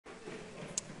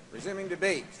Resuming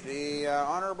debate, the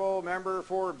Honourable Member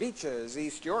for Beaches,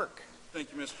 East York.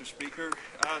 Thank you, Mr. Speaker.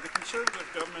 The Conservative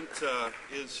government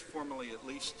is formally, at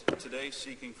least today,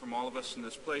 seeking from all of us in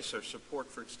this place our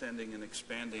support for extending and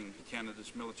expanding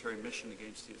Canada's military mission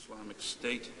against the Islamic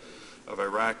State of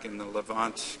Iraq and the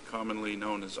Levant, commonly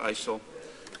known as ISIL.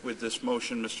 With this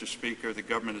motion, Mr. Speaker, the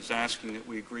government is asking that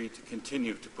we agree to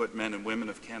continue to put men and women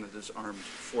of Canada's armed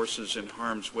forces in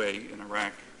harm's way in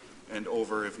Iraq and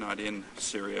over, if not in,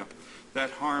 Syria. That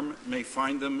harm may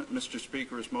find them, Mr.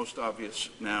 Speaker, is most obvious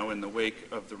now in the wake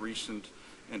of the recent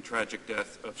and tragic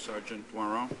death of Sergeant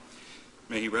Dwaron.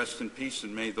 May he rest in peace,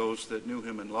 and may those that knew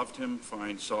him and loved him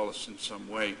find solace in some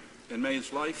way. And may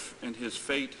his life and his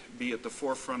fate be at the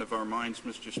forefront of our minds,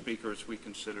 Mr. Speaker, as we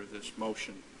consider this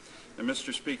motion. And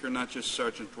Mr. Speaker, not just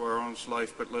Sergeant Dwaron's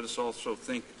life, but let us also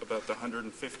think about the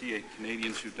 158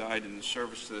 Canadians who died in the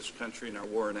service to this country in our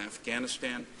war in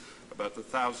Afghanistan, about the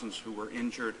thousands who were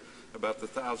injured, about the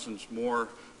thousands more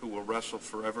who will wrestle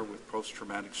forever with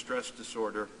post-traumatic stress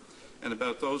disorder, and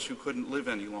about those who couldn't live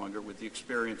any longer with the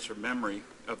experience or memory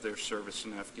of their service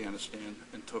in Afghanistan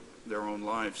and took their own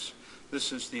lives.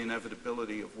 This is the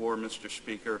inevitability of war, Mr.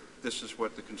 Speaker. This is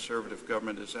what the Conservative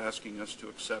government is asking us to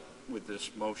accept with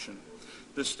this motion.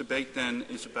 This debate, then,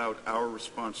 is about our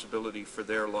responsibility for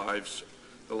their lives,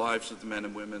 the lives of the men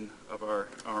and women of our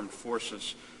armed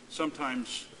forces.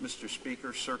 Sometimes, Mr.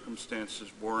 Speaker, circumstances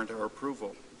warrant our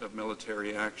approval of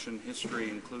military action. History,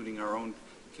 including our own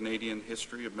Canadian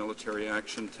history of military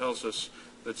action, tells us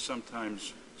that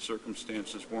sometimes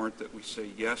circumstances warrant that we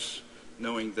say yes,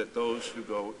 knowing that those who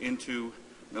go into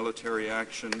military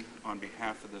action on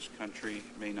behalf of this country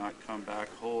may not come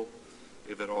back whole,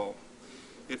 if at all.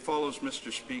 It follows, Mr.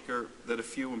 Speaker, that a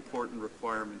few important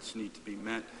requirements need to be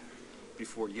met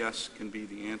before yes can be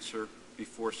the answer,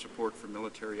 before support for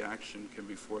military action can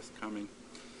be forthcoming.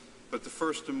 But the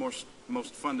first and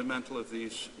most fundamental of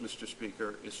these, Mr.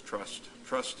 Speaker, is trust.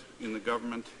 Trust in the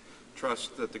government,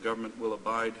 trust that the government will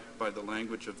abide by the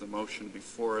language of the motion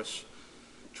before us,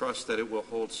 trust that it will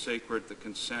hold sacred the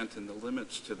consent and the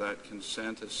limits to that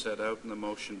consent as set out in the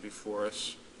motion before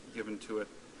us, given to it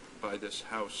by this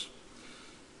House.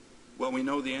 Well, we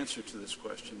know the answer to this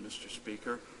question, Mr.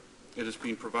 Speaker. It has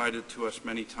been provided to us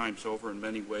many times over in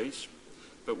many ways,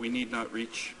 but we need not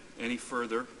reach any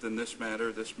further than this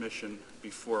matter, this mission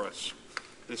before us.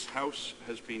 This House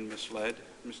has been misled,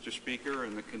 Mr. Speaker,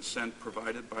 and the consent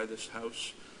provided by this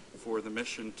House for the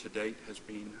mission to date has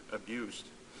been abused.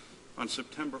 On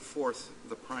September 4th,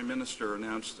 the Prime Minister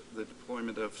announced the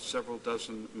deployment of several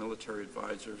dozen military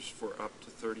advisors for up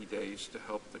to 30 days to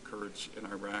help the Kurds in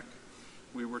Iraq.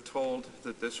 We were told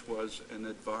that this was an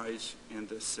advise and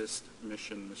assist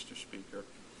mission, Mr. Speaker.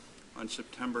 On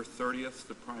September 30th,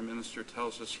 the Prime Minister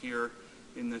tells us here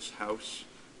in this House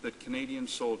that Canadian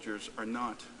soldiers are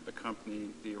not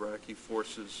accompanying the Iraqi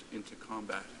forces into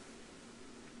combat.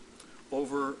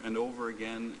 Over and over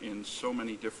again, in so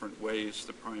many different ways,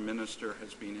 the Prime Minister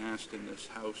has been asked in this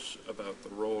House about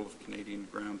the role of Canadian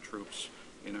ground troops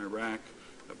in Iraq,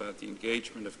 about the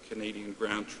engagement of Canadian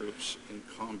ground troops in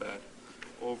combat.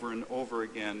 Over and over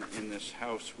again in this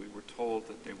House, we were told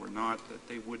that they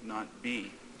would not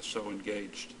be so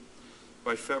engaged.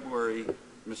 By February,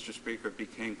 Mr. Speaker, it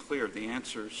became clear the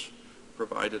answers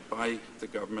provided by the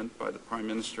government, by the Prime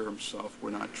Minister himself,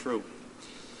 were not true.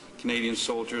 Canadian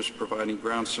soldiers providing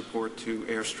ground support to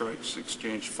airstrikes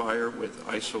exchanged fire with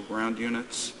ISIL ground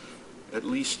units. At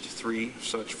least 3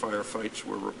 such firefights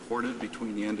were reported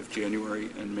between the end of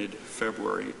January and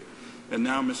mid-February. And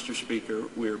now, Mr. Speaker,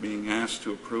 we are being asked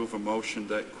to approve a motion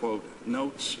that, quote,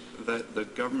 notes that the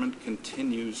government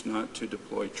continues not to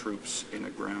deploy troops in a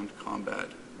ground combat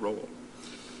role.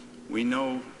 We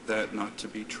know that not to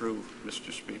be true,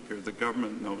 Mr. Speaker. The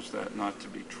government knows that not to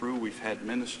be true. We've had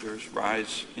ministers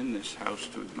rise in this House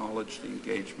to acknowledge the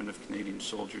engagement of Canadian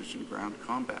soldiers in ground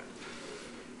combat.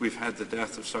 We've had the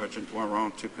death of Sergeant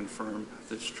Dwaron to confirm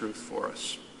this truth for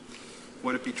us.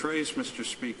 What it betrays, Mr.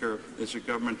 Speaker, is a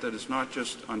government that is not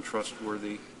just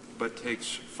untrustworthy, but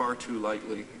takes far too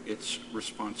lightly its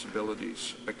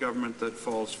responsibilities. A government that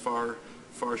falls far,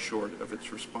 far short of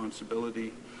its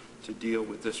responsibility to deal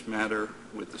with this matter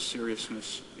with the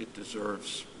seriousness it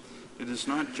deserves. It is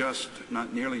not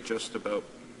nearly just about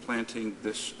planting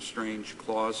this strange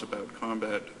clause about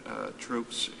combat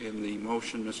troops in the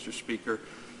motion, Mr. Speaker.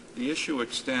 The issue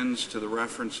extends to the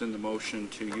reference in the motion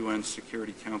to UN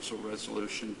Security Council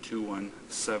Resolution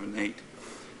 2178.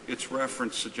 Its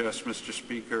reference suggests, Mr.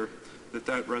 Speaker, that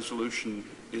that resolution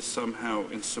is somehow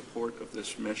in support of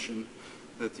this mission,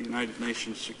 that the United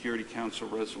Nations Security Council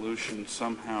resolution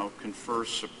somehow confers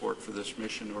support for this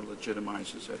mission or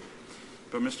legitimizes it.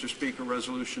 But, Mr. Speaker,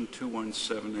 Resolution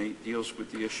 2178 deals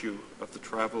with the issue of the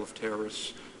travel of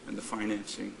terrorists and the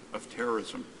financing of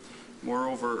terrorism.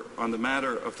 Moreover, on the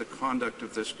matter of the conduct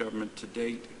of this government to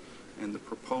date and the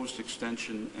proposed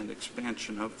extension and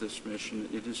expansion of this mission,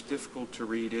 it is difficult to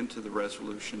read into the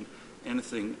resolution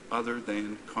anything other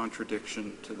than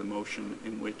contradiction to the motion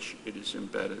in which it is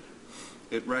embedded.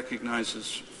 It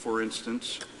recognizes, for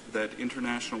instance, that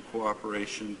international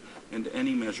cooperation and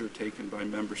any measure taken by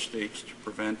member states to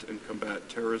prevent and combat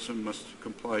terrorism must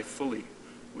comply fully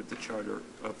with the Charter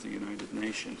of the United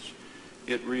Nations.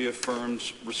 It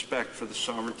reaffirms respect for the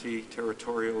sovereignty,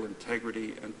 territorial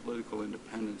integrity, and political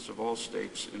independence of all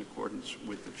states in accordance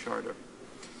with the Charter.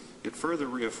 It further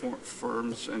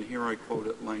reaffirms, and here I quote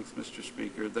at length, Mr.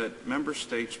 Speaker, that member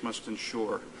states must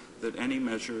ensure that any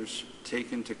measures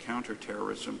taken to counter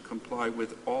terrorism comply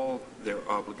with all their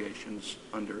obligations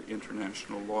under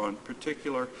international law, in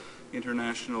particular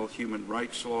international human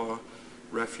rights law,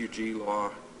 refugee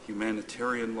law,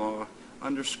 humanitarian law,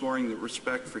 underscoring that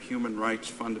respect for human rights,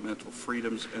 fundamental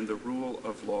freedoms, and the rule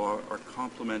of law are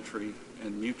complementary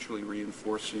and mutually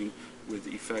reinforcing with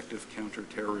effective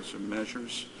counterterrorism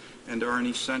measures and are an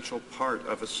essential part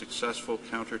of a successful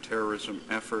counterterrorism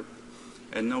effort,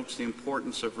 and notes the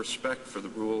importance of respect for the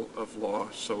rule of law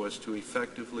so as to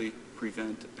effectively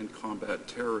prevent and combat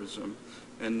terrorism,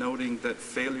 and noting that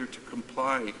failure to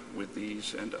comply with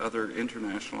these and other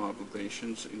international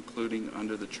obligations, including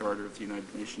under the Charter of the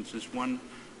United Nations, is one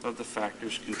of the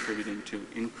factors contributing to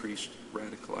increased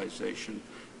radicalization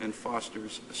and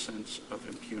fosters a sense of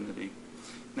impunity.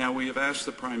 Now, we have asked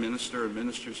the Prime Minister and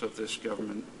ministers of this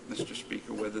government, Mr.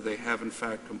 Speaker, whether they have in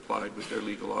fact complied with their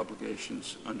legal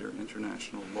obligations under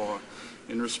international law.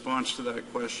 In response to that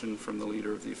question from the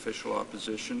Leader of the Official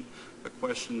Opposition, a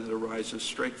question that arises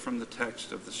straight from the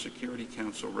text of the Security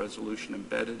Council resolution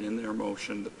embedded in their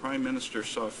motion, the Prime Minister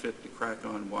saw fit to crack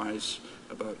on wise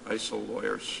about ISIL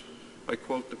lawyers. I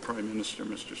quote the Prime Minister,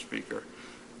 Mr. Speaker,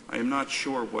 "I am not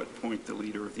sure what point the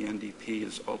Leader of the NDP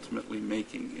is ultimately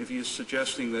making. If he is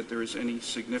suggesting that there is any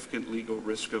significant legal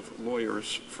risk of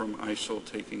lawyers from ISIL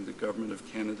taking the Government of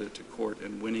Canada to court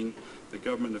and winning, the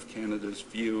Government of Canada's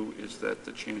view is that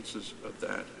the chances of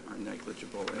that are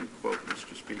negligible," end quote,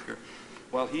 Mr. Speaker.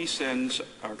 While he sends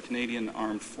our Canadian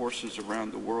armed forces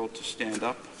around the world to stand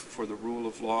up for the rule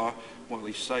of law, while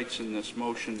he cites in this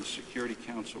motion the Security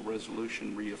Council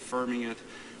resolution reaffirming it,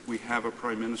 we have a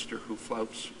Prime Minister who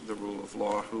flouts the rule of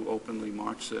law, who openly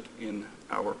mocks it in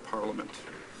our Parliament.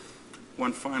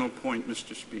 One final point,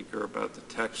 Mr. Speaker, about the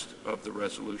text of the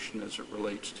resolution as it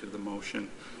relates to the motion.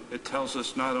 It tells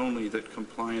us not only that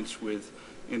compliance with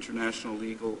international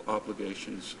legal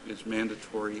obligations is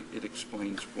mandatory, it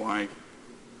explains why.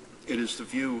 It is the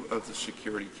view of the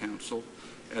Security Council,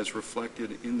 as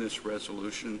reflected in this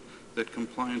resolution, that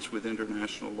compliance with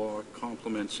international law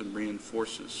complements and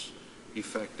reinforces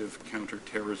effective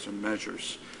counterterrorism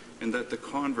measures, and that the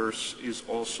converse is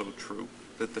also true,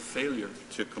 that the failure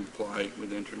to comply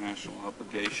with international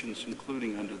obligations,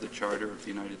 including under the Charter of the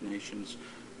United Nations,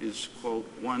 is, quote,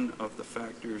 one of the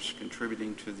factors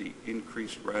contributing to the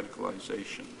increased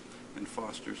radicalization and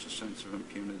fosters a sense of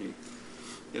impunity.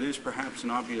 It is perhaps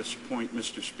an obvious point,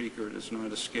 Mr. Speaker, it has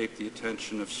not escaped the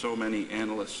attention of so many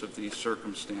analysts of these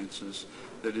circumstances,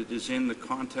 that it is in the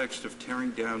context of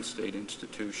tearing down state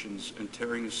institutions and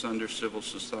tearing asunder civil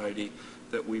society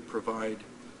that we provide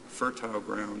fertile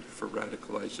ground for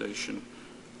radicalization.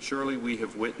 Surely we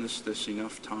have witnessed this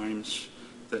enough times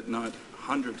that not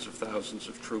hundreds of thousands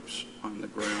of troops on the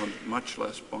ground, much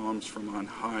less bombs from on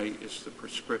high, is the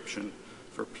prescription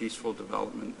for peaceful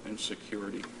development and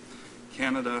security.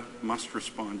 Canada must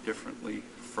respond differently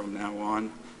from now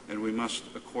on, and we must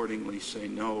accordingly say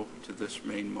no to this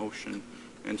main motion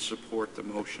and support the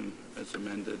motion as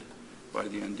amended by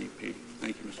the NDP.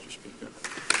 Thank you, Mr. Speaker.